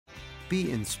Be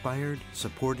inspired,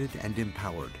 supported, and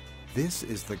empowered. This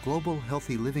is the Global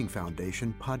Healthy Living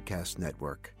Foundation podcast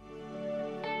network.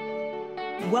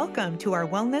 Welcome to our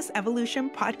Wellness Evolution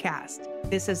podcast.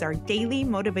 This is our daily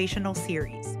motivational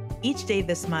series. Each day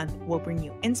this month will bring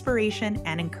you inspiration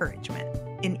and encouragement.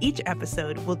 In each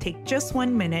episode, we'll take just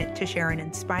 1 minute to share an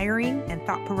inspiring and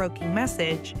thought-provoking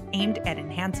message aimed at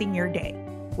enhancing your day.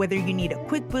 Whether you need a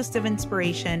quick boost of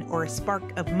inspiration or a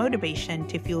spark of motivation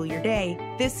to fuel your day,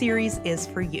 this series is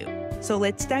for you. So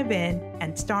let's dive in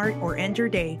and start or end your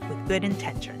day with good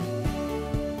intention.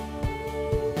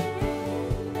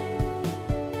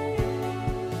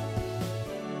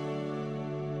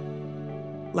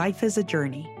 Life is a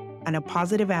journey, and a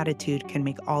positive attitude can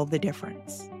make all the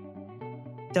difference.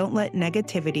 Don't let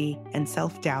negativity and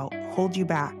self-doubt hold you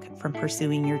back from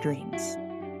pursuing your dreams.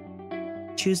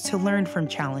 Choose to learn from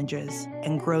challenges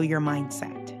and grow your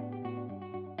mindset.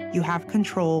 You have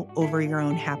control over your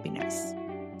own happiness.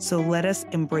 So let us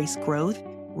embrace growth,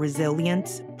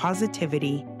 resilience,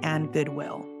 positivity, and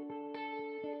goodwill.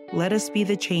 Let us be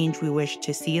the change we wish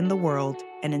to see in the world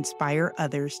and inspire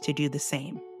others to do the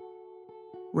same.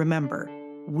 Remember,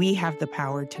 we have the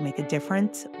power to make a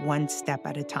difference one step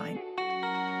at a time.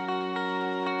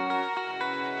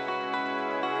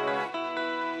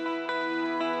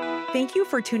 Thank you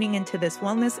for tuning into this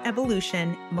Wellness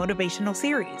Evolution motivational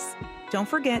series. Don't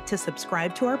forget to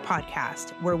subscribe to our podcast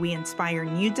where we inspire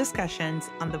new discussions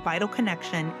on the vital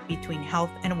connection between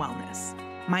health and wellness.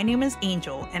 My name is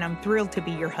Angel, and I'm thrilled to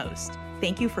be your host.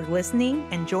 Thank you for listening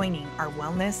and joining our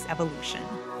Wellness Evolution.